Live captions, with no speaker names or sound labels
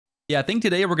Yeah, I think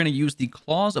today we're going to use the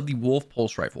Claws of the Wolf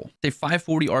Pulse Rifle. It's a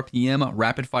 540 RPM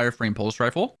rapid fire frame pulse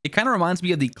rifle. It kind of reminds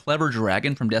me of the Clever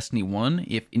Dragon from Destiny 1,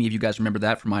 if any of you guys remember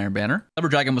that from Iron Banner. Clever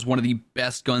Dragon was one of the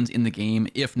best guns in the game,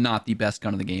 if not the best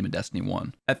gun in the game in Destiny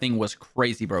 1. That thing was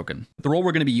crazy broken. The roll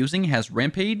we're going to be using has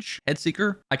Rampage,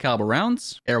 Headseeker, high caliber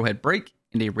rounds, arrowhead break,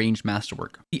 and a ranged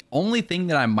masterwork. The only thing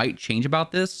that I might change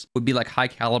about this would be like high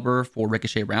caliber for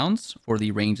ricochet rounds for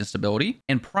the range and stability,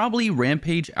 and probably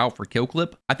Rampage out for kill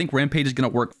clip. I think Rampage is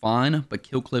going to work fine, but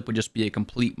kill clip would just be a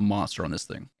complete monster on this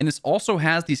thing. And this also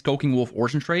has the Skulking Wolf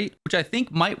origin trait, which I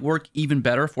think might work even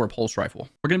better for a pulse rifle.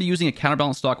 We're going to be using a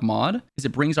counterbalance stock mod because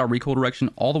it brings our recoil direction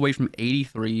all the way from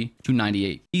 83 to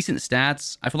 98. Decent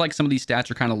stats. I feel like some of these stats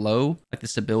are kind of low, like the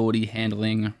stability,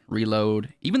 handling, reload.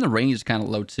 Even the range is kind of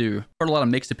low too. Heard a lot of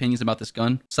mixed opinions about this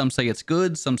gun. Some say it's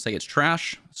good, some say it's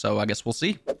trash. So I guess we'll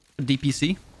see.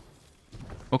 DPC.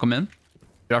 Welcome in.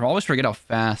 Dude, I always forget how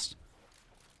fast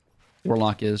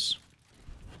Warlock is.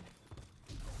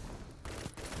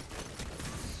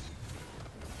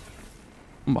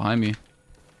 I'm behind me.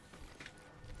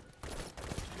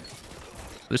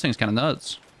 This thing's kind of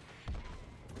nuts.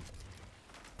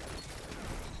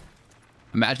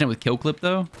 Imagine it with kill clip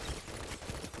though.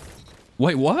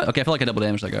 Wait, what? Okay, I feel like I double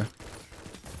damaged that guy.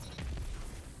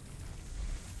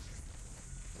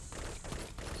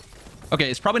 Okay,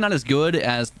 it's probably not as good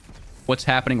as what's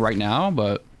happening right now,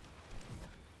 but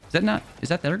is that not? Is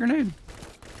that their grenade?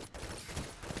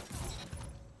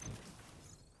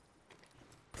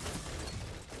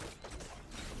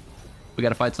 We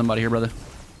gotta fight somebody here, brother.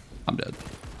 I'm dead.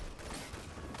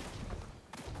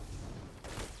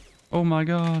 Oh my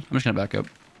god. I'm just gonna back up.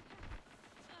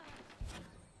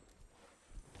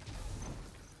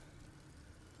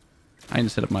 I need to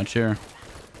set up my chair.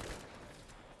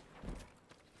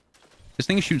 This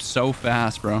thing shoots so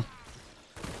fast, bro.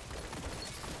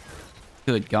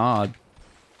 Good god.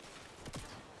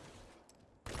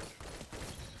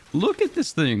 Look at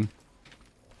this thing.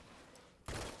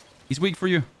 He's weak for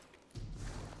you.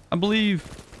 I believe.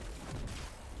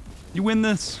 You win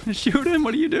this. Shoot him.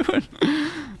 What are you doing?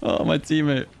 Oh, my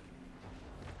teammate.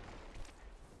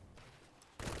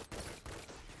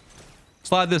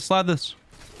 Slide this. Slide this.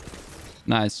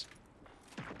 Nice.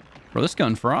 Bro, this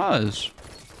gun fries.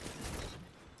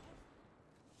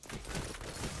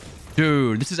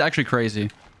 Dude, this is actually crazy.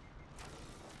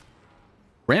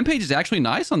 Rampage is actually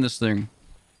nice on this thing.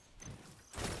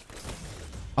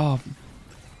 Oh.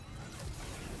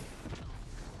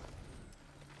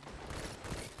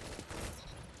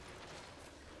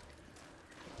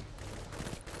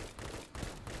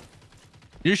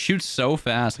 He just shoots so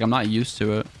fast. Like, I'm not used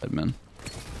to it. But, man.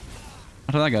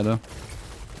 How did that guy, though?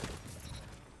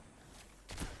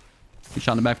 He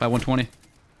shot in the back by 120.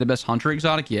 The best hunter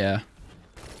exotic? Yeah.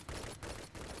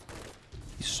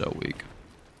 He's so weak.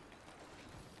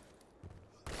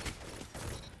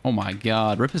 Oh my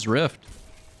god. Rip his rift.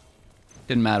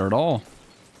 Didn't matter at all.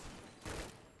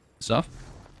 Stuff.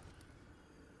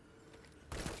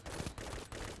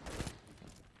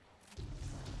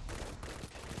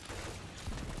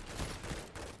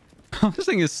 This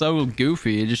thing is so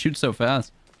goofy. It just shoots so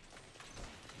fast.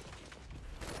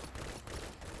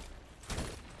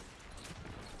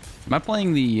 Am I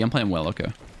playing the... I'm playing well.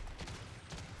 Okay.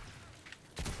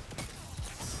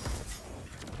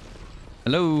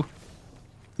 Hello.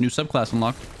 New subclass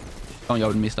unlocked. Oh, y'all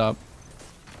didn't me stop.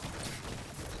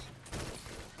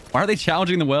 Why are they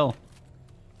challenging the well?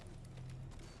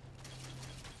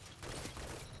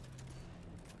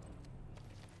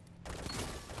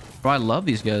 Bro, I love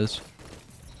these guys.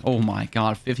 Oh my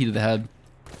god, 50 to the head.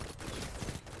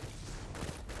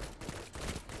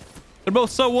 They're both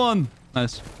so one.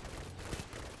 Nice.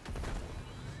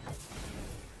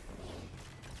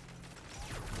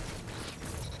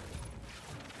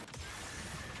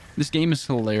 This game is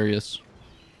hilarious.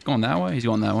 He's going that way? He's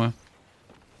going that way.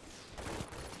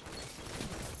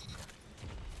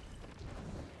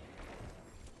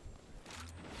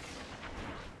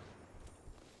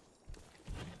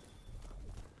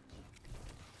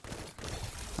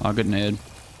 Oh, good nade.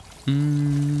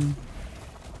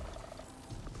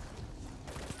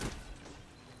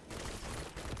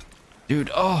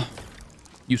 Dude, oh.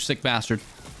 You sick bastard.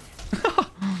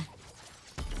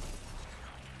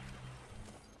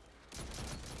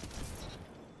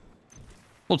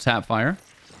 Full tap fire.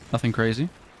 Nothing crazy.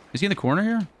 Is he in the corner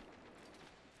here?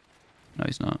 No,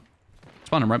 he's not.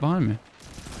 Spawned him right behind me.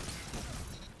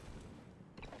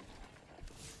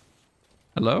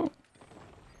 Hello?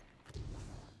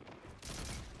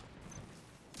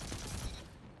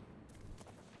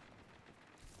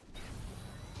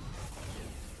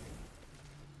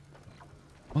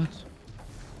 What?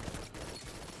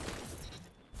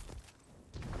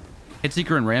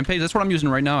 Hitseeker and Rampage. That's what I'm using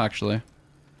right now, actually.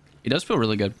 It does feel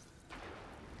really good.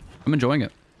 I'm enjoying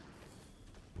it.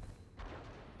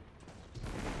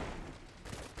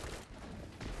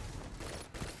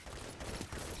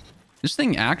 This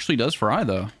thing actually does fry,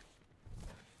 though.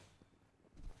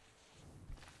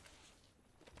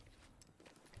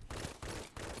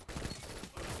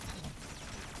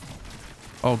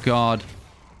 Oh, God.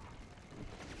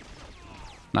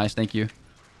 Nice, thank you.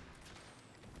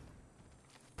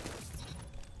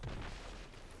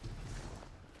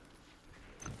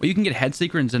 Well, you can get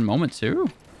Headseeker in Zen Moment, too?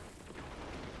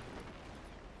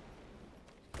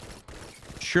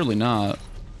 Surely not.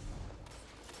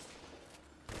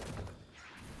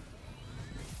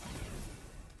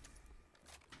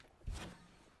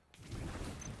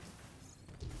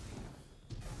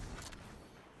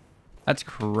 That's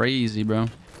crazy, bro.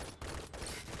 Get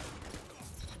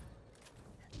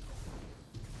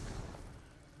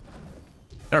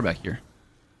her back here.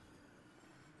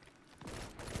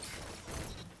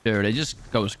 Dude, it just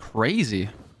goes crazy.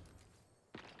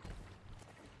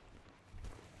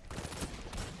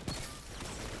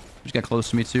 Just got close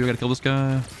to me too. Gotta kill this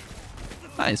guy.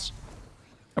 Nice.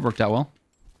 That worked out well.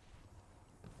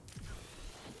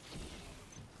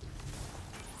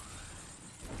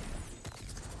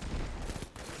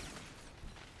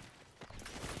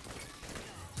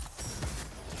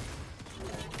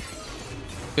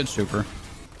 Good super.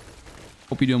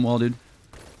 Hope you're doing well, dude.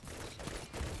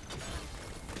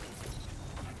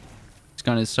 This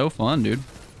gun is so fun, dude.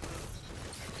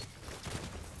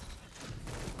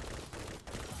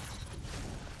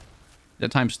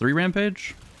 That ×3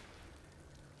 rampage?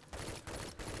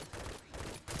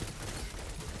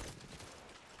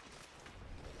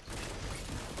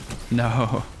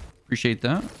 No. Appreciate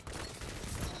that.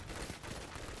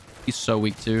 He's so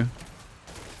weak too.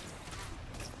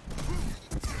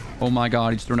 Oh my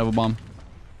god, he's throwing up a bomb.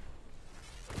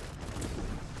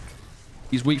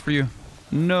 He's weak for you.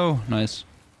 No. Nice.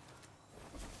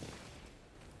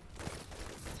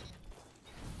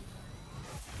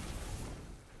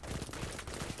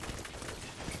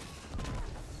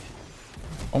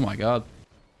 Oh my god.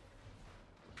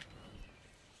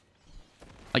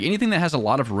 Like, anything that has a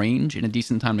lot of range and a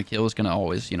decent time to kill is gonna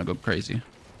always, you know, go crazy.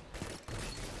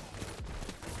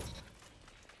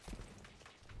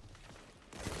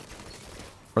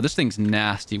 Bro, this thing's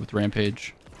nasty with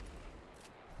Rampage.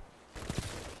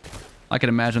 I can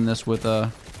imagine this with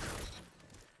a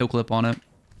kill clip on it.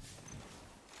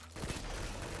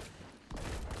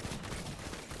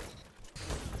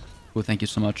 Oh, thank you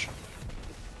so much.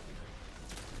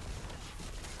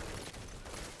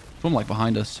 Swim like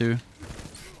behind us too.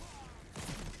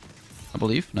 I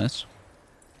believe. Nice.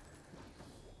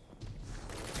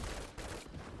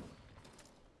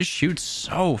 Just shoots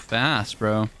so fast,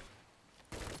 bro.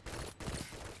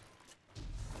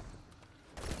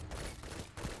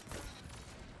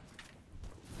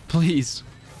 Please.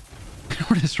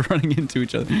 We're just running into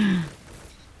each other.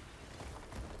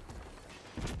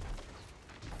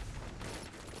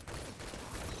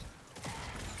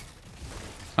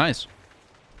 Nice.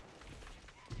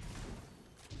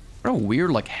 What a weird,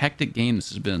 like, hectic game this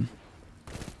has been.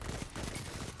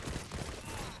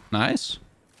 Nice.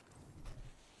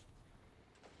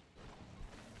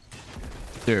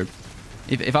 Dude.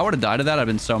 If I would have died to that, I'd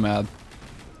been so mad.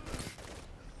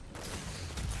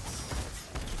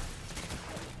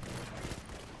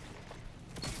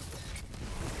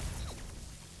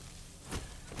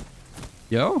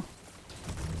 Yo.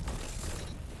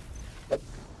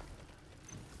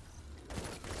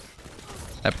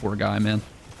 That poor guy, man.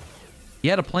 He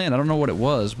had a plan. I don't know what it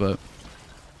was, but...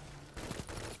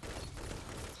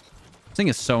 This thing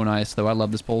is so nice, though. I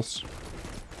love this pulse.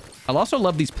 I also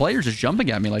love these players just jumping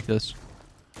at me like this.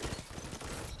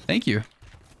 Thank you.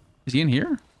 Is he in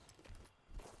here?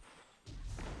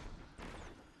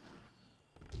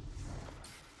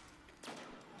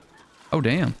 Oh,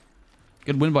 damn.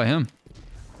 Good win by him.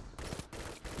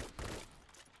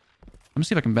 Let me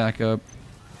see if I can back up.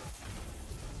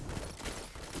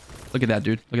 Look at that,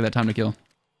 dude. Look at that time to kill.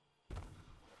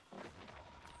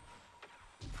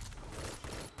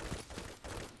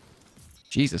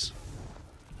 Jesus.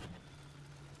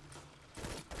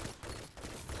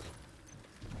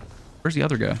 Where's the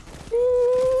other guy?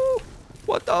 Ooh,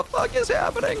 what the fuck is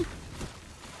happening?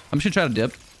 I'm just gonna try to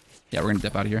dip. Yeah, we're gonna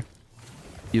dip out of here.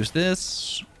 Use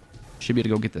this. Should be able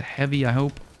to go get the heavy, I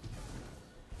hope.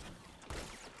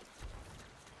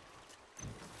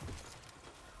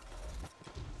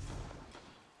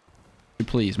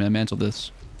 Please, man, mantle this.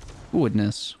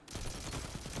 Goodness.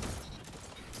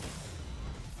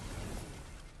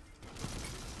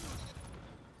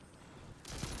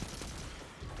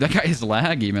 That guy is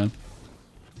laggy, man.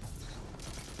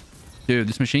 Dude,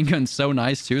 this machine gun's so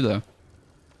nice too, though.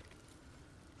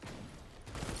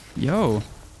 Yo.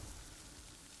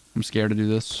 I'm scared to do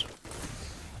this.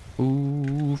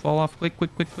 Ooh, fall off. Quick,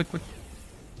 quick, quick, quick, quick.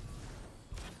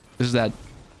 This is that.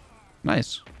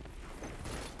 Nice.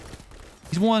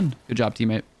 He's won. Good job,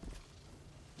 teammate.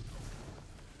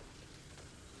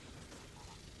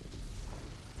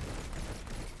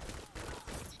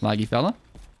 Laggy fella.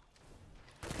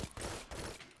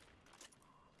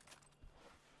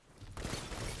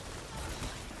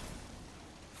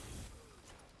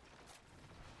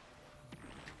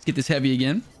 Let's get this heavy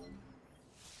again.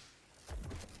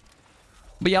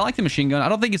 But yeah, I like the machine gun. I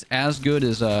don't think it's as good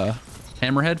as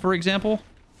Hammerhead, for example.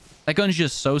 That gun's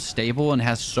just so stable and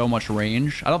has so much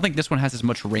range. I don't think this one has as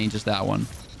much range as that one.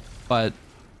 But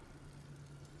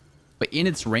in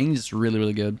its range, it's really,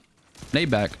 really good. Nade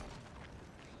back.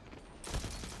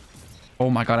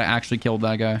 Oh my god, I actually killed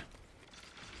that guy.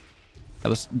 That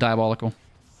was diabolical.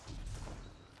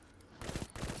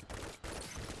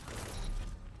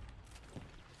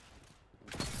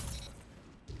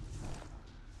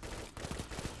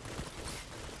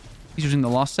 He's using the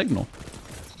lost signal.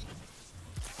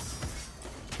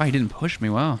 Oh, he didn't push me.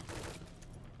 Wow.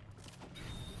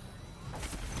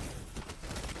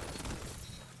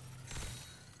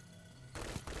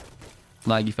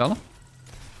 Laggy fella.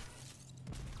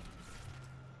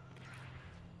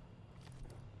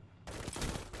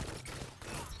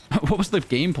 What was the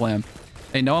game plan?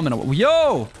 Hey, no, I'm gonna...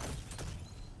 Yo!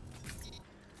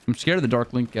 I'm scared of the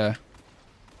Dark Link guy.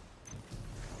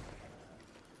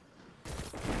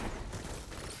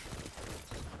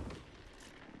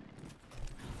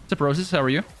 What's up, Roses? How are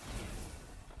you?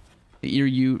 The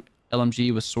ERU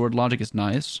LMG with sword logic is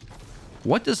nice.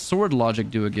 What does sword logic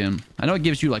do again? I know it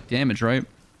gives you, like, damage, right?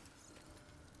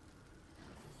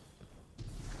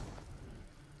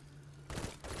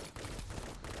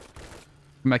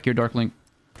 Come back here, Dark Link.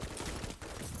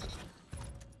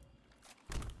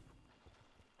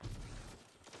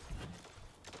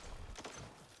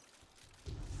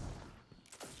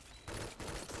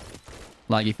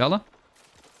 Laggy fella.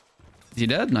 Is he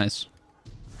dead? Nice.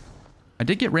 I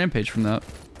did get Rampage from that.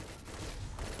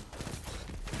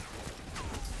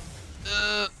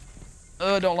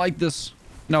 Don't like this.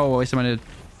 No, waste of my nade.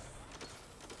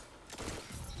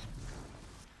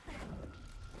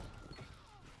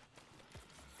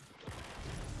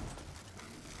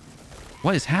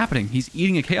 What is happening? He's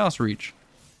eating a Chaos Reach.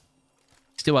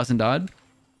 Still hasn't died.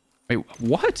 Wait,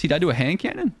 what? He died to a hand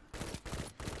cannon?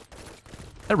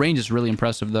 That range is really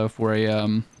impressive, though, for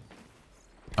a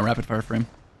rapid fire frame.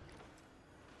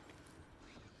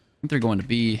 I think they're going to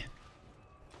B.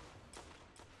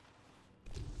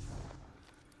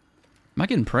 Am I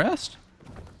getting pressed?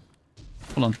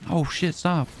 Hold on. Oh, shit,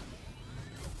 stop.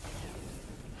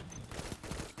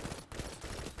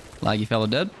 Laggy fella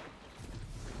dead.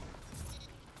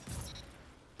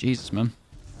 Jesus, man.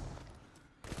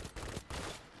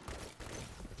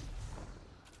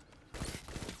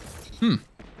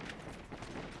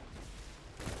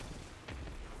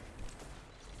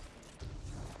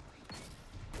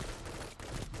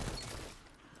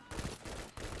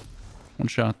 One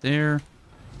shot there.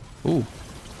 Ooh.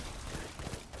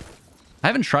 I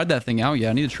haven't tried that thing out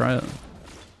yet. I need to try it.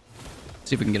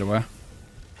 See if we can get away.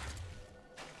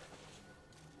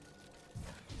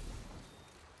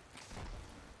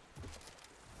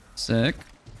 Sick.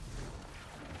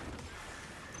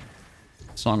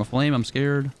 Song of Flame, I'm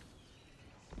scared.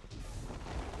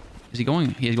 Is he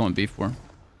going? He is going B4.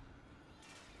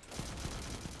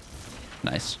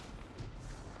 Nice.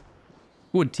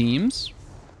 Good teams.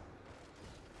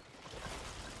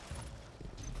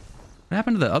 What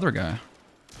happened to the other guy?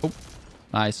 Oh,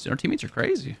 nice. Our teammates are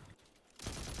crazy.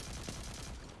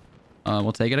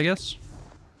 We'll take it, I guess.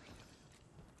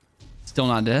 Still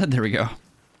not dead. There we go. I'm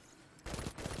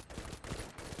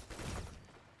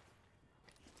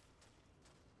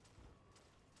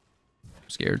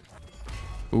scared.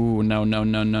 Ooh, no, no,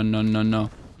 no, no, no, no, no.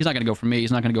 He's not gonna go for me.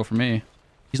 He's not gonna go for me.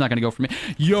 He's not gonna go for me.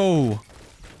 Yo!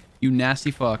 You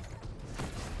nasty fuck.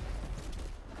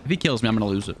 If he kills me, I'm gonna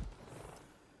lose it.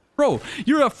 Bro,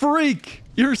 you're a freak.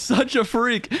 You're such a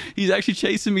freak. He's actually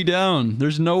chasing me down.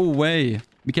 There's no way.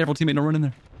 Be careful, teammate. Don't run in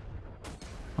there.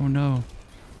 Oh, no.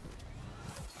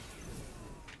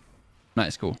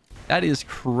 Nice, cool. That is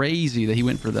crazy that he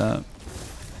went for that.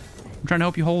 I'm trying to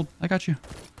help you hold. I got you.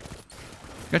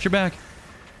 Got your back.